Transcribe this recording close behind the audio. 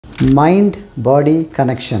Mind-body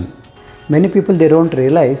connection. Many people, they don't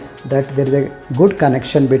realize that there is a good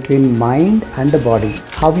connection between mind and the body.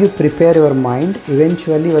 How you prepare your mind,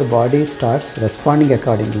 eventually your body starts responding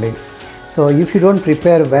accordingly. So if you don't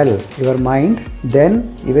prepare well your mind,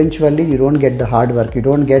 then eventually you don't get the hard work, you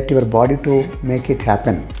don't get your body to make it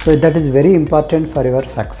happen. So that is very important for your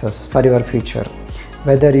success, for your future.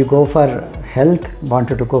 Whether you go for health,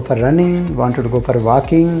 wanted to go for running, wanted to go for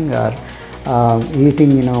walking, or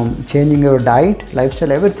eating, changing your diet,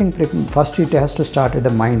 lifestyle, everything, first it has to start with the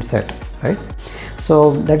mindset, right?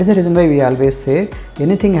 So that is the reason why we always say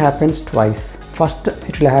anything happens twice. First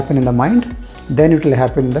it will happen in the mind, then it will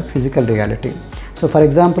happen in the physical reality. So for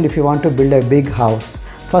example, if you want to build a big house,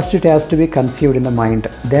 first it has to be conceived in the mind,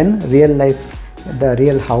 then real life, the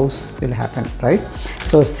real house will happen, right?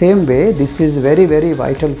 So same way, this is very, very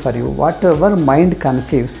vital for you. Whatever mind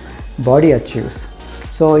conceives, body achieves.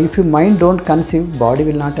 So if your mind don't conceive, body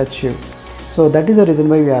will not achieve. So that is the reason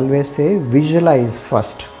why we always say visualize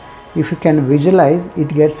first. If you can visualize, it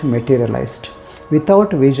gets materialized.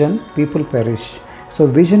 Without vision, people perish. So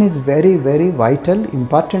vision is very, very vital,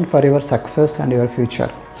 important for your success and your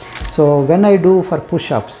future. So when I do for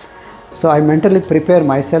push-ups, so I mentally prepare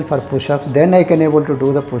myself for push-ups, then I can able to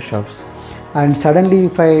do the push-ups. And suddenly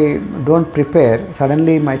if I don't prepare,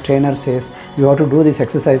 suddenly my trainer says you have to do this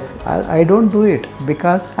exercise, I don't do it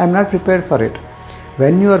because I am not prepared for it.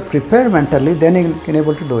 When you are prepared mentally, then you can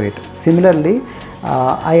able to do it. Similarly,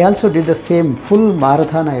 I also did the same full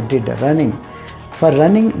marathon. I did running. For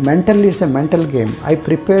running, mentally it's a mental game. I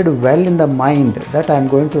prepared well in the mind that I am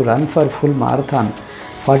going to run for full marathon,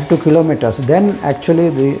 42 kilometers. Then actually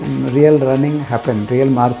the real running happened, real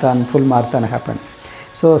marathon, full marathon happened.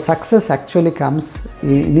 So success actually comes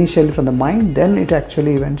initially from the mind, then it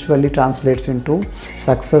actually eventually translates into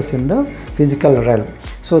success in the physical realm.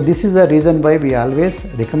 So this is the reason why we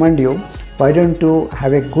always recommend you, why don't you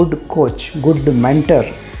have a good coach, good mentor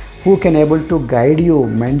who can able to guide you,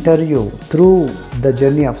 mentor you through the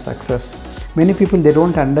journey of success. Many people, they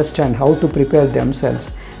don't understand how to prepare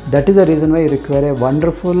themselves. That is the reason why you require a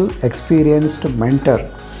wonderful, experienced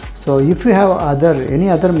mentor. So if you have any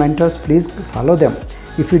other mentors, please follow them.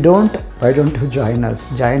 If you don't, why don't you join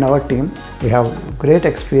us, join our team. We have great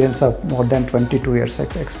experience of more than 22 years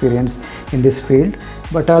experience in this field,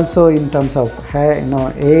 but also in terms of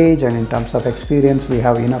age and in terms of experience, we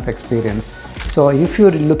have enough experience. So if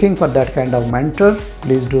you're looking for that kind of mentor,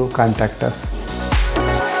 please do contact us.